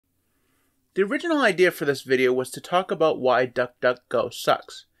The original idea for this video was to talk about why DuckDuckGo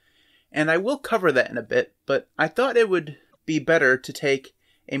sucks. And I will cover that in a bit, but I thought it would be better to take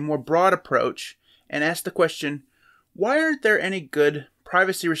a more broad approach and ask the question, why aren't there any good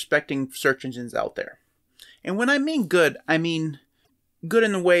privacy-respecting search engines out there? And when I mean good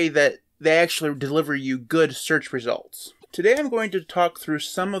in the way that they actually deliver you good search results. Today I'm going to talk through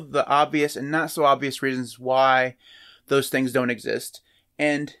some of the obvious and not so obvious reasons why those things don't exist.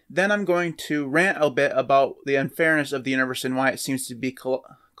 And then I'm going to rant a bit about the unfairness of the universe and why it seems to be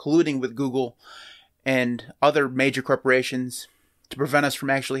colluding with Google and other major corporations to prevent us from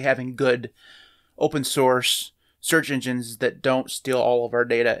actually having good open source search engines that don't steal all of our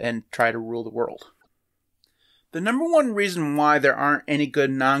data and try to rule the world. The number one reason why there aren't any good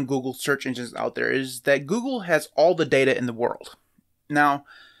non-Google search engines out there is that Google has all the data in the world. Now,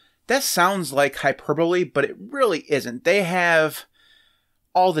 that sounds like hyperbole, but it really isn't. They have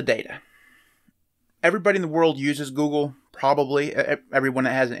all the data. Everybody in the world uses Google, probably. Everyone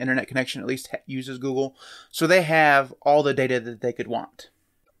that has an internet connection at least uses Google. So they have all the data that they could want.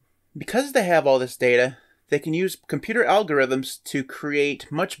 Because they have all this data, they can use computer algorithms to create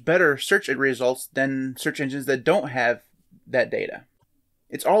much better search results than search engines that don't have that data.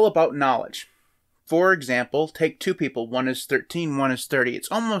 It's all about knowledge. For example, take two people. One is 13, one is 30. It's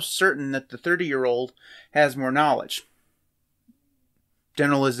almost certain that the 30-year-old has more knowledge.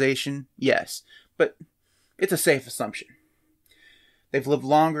 Generalization, yes, but it's a safe assumption. They've lived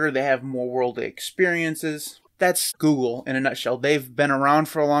longer, they have more worldly experiences. That's Google in a nutshell. They've been around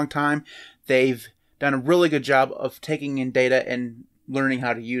for a long time. They've done a really good job of taking in data and learning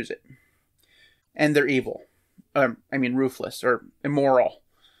how to use it. And they're evil. Ruthless or immoral.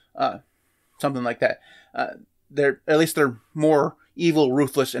 Something like that. They're more evil,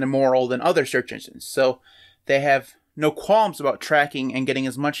 ruthless, and immoral than other search engines. So they have no qualms about tracking and getting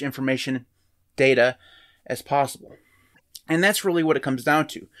as much information, data, as possible. And that's really what it comes down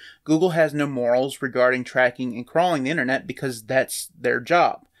to. Google has no morals regarding tracking and crawling the internet because that's their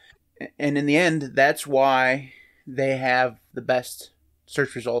job. And in the end, that's why they have the best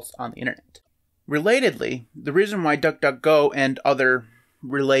search results on the internet. Relatedly, the reason why DuckDuckGo and other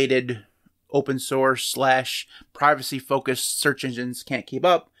related open source / privacy focused search engines can't keep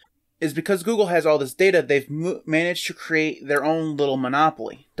up is because Google has all this data. They've managed to create their own little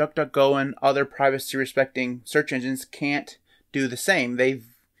monopoly. DuckDuckGo and other privacy-respecting search engines can't do the same. They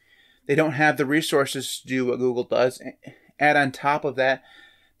don't have the resources to do what Google does. Add on top of that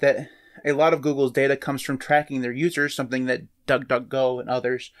a lot of Google's data comes from tracking their users, something that DuckDuckGo and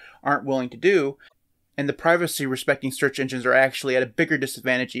others aren't willing to do. And the privacy-respecting search engines are actually at a bigger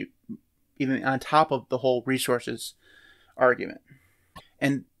disadvantage, even on top of the whole resources argument.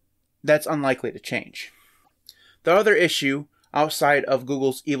 And that's unlikely to change. The other issue outside of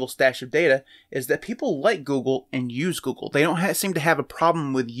Google's evil stash of data is that people like Google and use Google. They don't seem to have a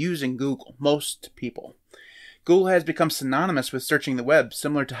problem with using Google, most people. Google has become synonymous with searching the web,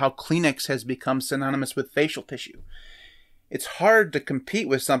 similar to how Kleenex has become synonymous with facial tissue. It's hard to compete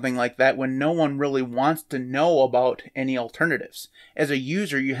with something like that when no one really wants to know about any alternatives. As a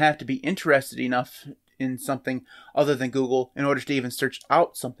user, you have to be interested enough in something other than Google in order to even search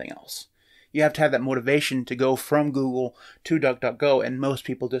out something else. You have to have that motivation to go from Google to DuckDuckGo, and most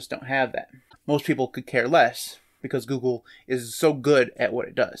people just don't have that. Most people could care less because Google is so good at what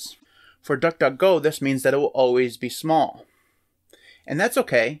it does. For DuckDuckGo, this means that it will always be small. And that's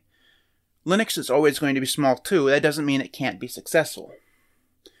okay. Linux is always going to be small too. That doesn't mean it can't be successful.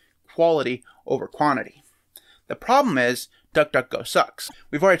 Quality over quantity. The problem is DuckDuckGo sucks.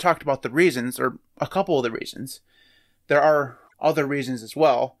 We've already talked about the reasons, or a couple of the reasons. There are other reasons as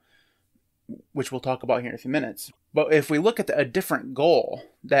well, which we'll talk about here in a few minutes. But if we look at a different goal,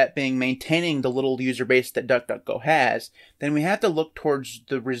 that being maintaining the little user base that DuckDuckGo has, then we have to look towards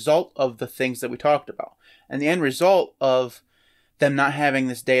the result of the things that we talked about. And the end result of them not having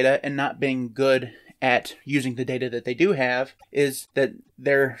this data and not being good at using the data that they do have is that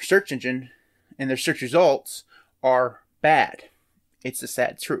their search engine and their search results are bad. It's the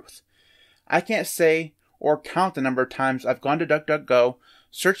sad truth. I can't say or count the number of times I've gone to DuckDuckGo,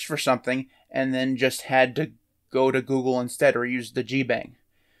 searched for something, and then just had to go to Google instead or use the GBang.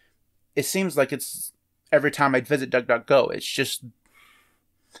 It seems like it's every time I visit DuckDuckGo. It's just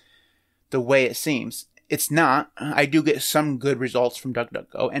the way it seems. It's not. I do get some good results from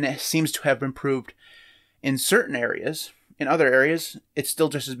DuckDuckGo, and it seems to have improved in certain areas. In other areas, it's still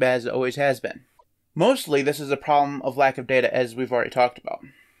just as bad as it always has been. Mostly, this is a problem of lack of data, as we've already talked about.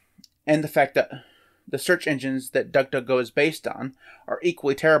 And the fact that the search engines that DuckDuckGo is based on are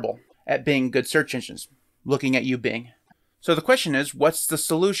equally terrible at being good search engines. Looking at you, Bing. So the question is, what's the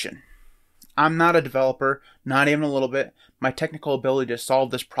solution? I'm not a developer, not even a little bit. My technical ability to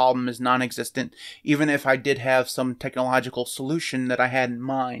solve this problem is non-existent, even if I did have some technological solution that I had in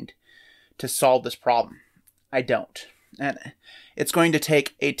mind to solve this problem. I don't. And it's going to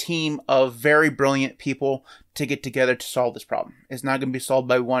take a team of very brilliant people to get together to solve this problem. It's not going to be solved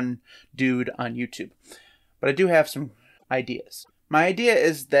by one dude on YouTube. But I do have some ideas. My idea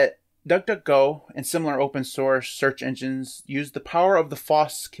is that DuckDuckGo and similar open source search engines use the power of the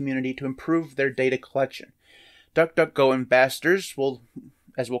FOSS community to improve their data collection. DuckDuckGo ambassadors,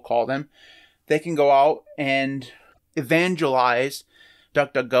 as we'll call them, they can go out and evangelize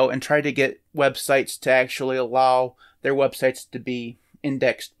DuckDuckGo and try to get websites to actually allow their websites to be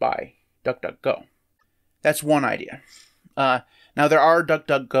indexed by DuckDuckGo. That's one idea. Now, there are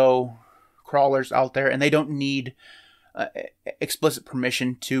DuckDuckGo crawlers out there, and they don't need explicit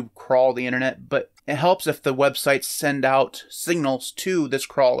permission to crawl the internet, but it helps if the websites send out signals to this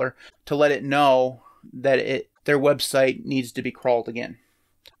crawler to let it know that their website needs to be crawled again.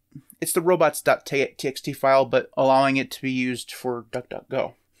 It's the robots.txt file, but allowing it to be used for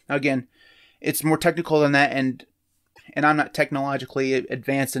DuckDuckGo. Now again, it's more technical than that, and I'm not technologically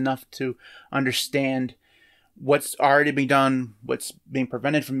advanced enough to understand what's already being done, what's being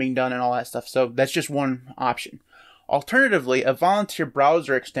prevented from being done, and all that stuff. So that's just one option. Alternatively, a volunteer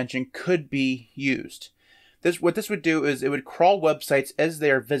browser extension could be used. What this would do is it would crawl websites as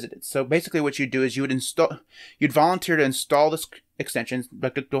they are visited. So basically what you'd do is you'd volunteer to install this extension.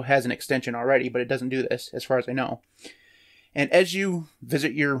 DuckDuckGo has an extension already, but it doesn't do this as far as I know. And as you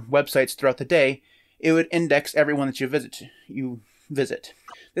visit your websites throughout the day, it would index everyone that you visit.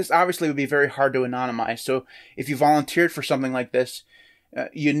 This obviously would be very hard to anonymize. So if you volunteered for something like this,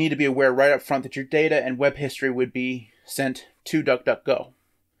 you need to be aware right up front that your data and web history would be sent to DuckDuckGo.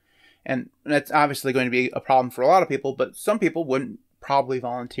 And that's obviously going to be a problem for a lot of people, but some people wouldn't probably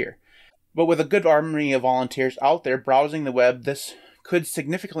volunteer. But with a good army of volunteers out there browsing the web, this could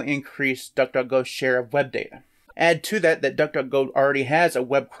significantly increase DuckDuckGo's share of web data. Add to that DuckDuckGo already has a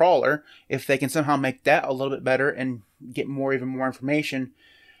web crawler. If they can somehow make that a little bit better and get even more information,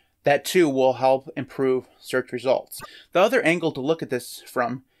 that too will help improve search results. The other angle to look at this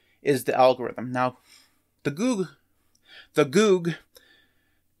from is the algorithm. Now, Google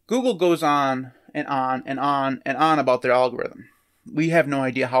goes on and on and on and on about their algorithm. We have no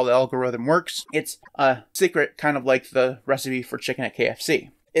idea how the algorithm works. It's a secret, kind of like the recipe for chicken at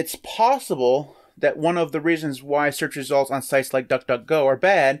KFC. It's possible that one of the reasons why search results on sites like DuckDuckGo are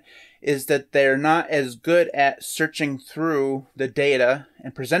bad is that they're not as good at searching through the data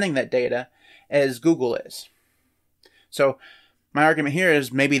and presenting that data as Google is. So my argument here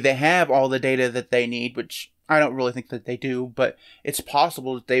is maybe they have all the data that they need, which I don't really think that they do, but it's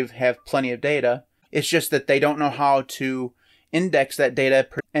possible that they have plenty of data. It's just that they don't know how to index that data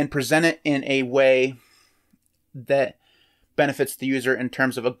and present it in a way that benefits the user in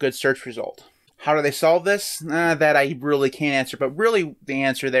terms of a good search result. How do they solve this? That I really can't answer, but really the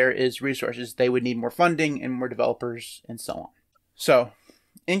answer there is resources. They would need more funding and more developers and so on. So,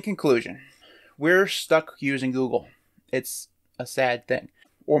 in conclusion, we're stuck using Google. It's a sad thing.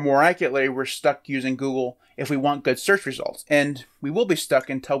 Or more accurately, we're stuck using Google if we want good search results. And we will be stuck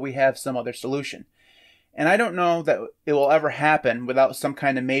until we have some other solution. And I don't know that it will ever happen without some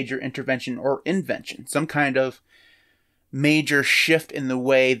kind of major intervention or invention. Some kind of major shift in the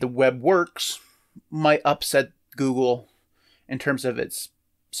way the web works might upset Google in terms of its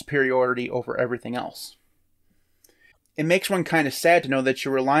superiority over everything else. It makes one kind of sad to know that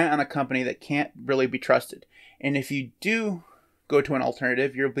you're reliant on a company that can't really be trusted. And if you do go to an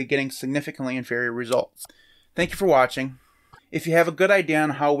alternative, you'll be getting significantly inferior results. Thank you for watching. If you have a good idea on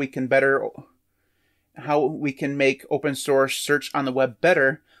how we can make open source search on the web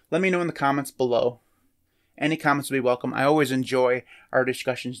better, let me know in the comments below. Any comments will be welcome. I always enjoy our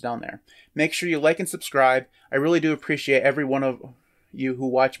discussions down there. Make sure you like and subscribe. I really do appreciate every one of you who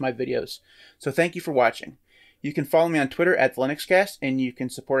watch my videos. So thank you for watching. You can follow me on Twitter at TheLinuxCast, and you can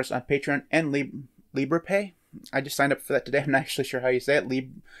support us on Patreon and LibrePay. I just signed up for that today. I'm not actually sure how you say it.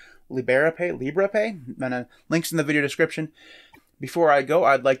 LibrePay? Links in the video description. Before I go,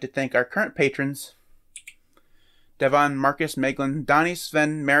 I'd like to thank our current patrons: Devon, Marcus, Maeglin, Donnie,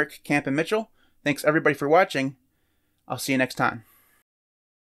 Sven, Marek, Camp, and Mitchel. Thanks everybody for watching. I'll see you next time.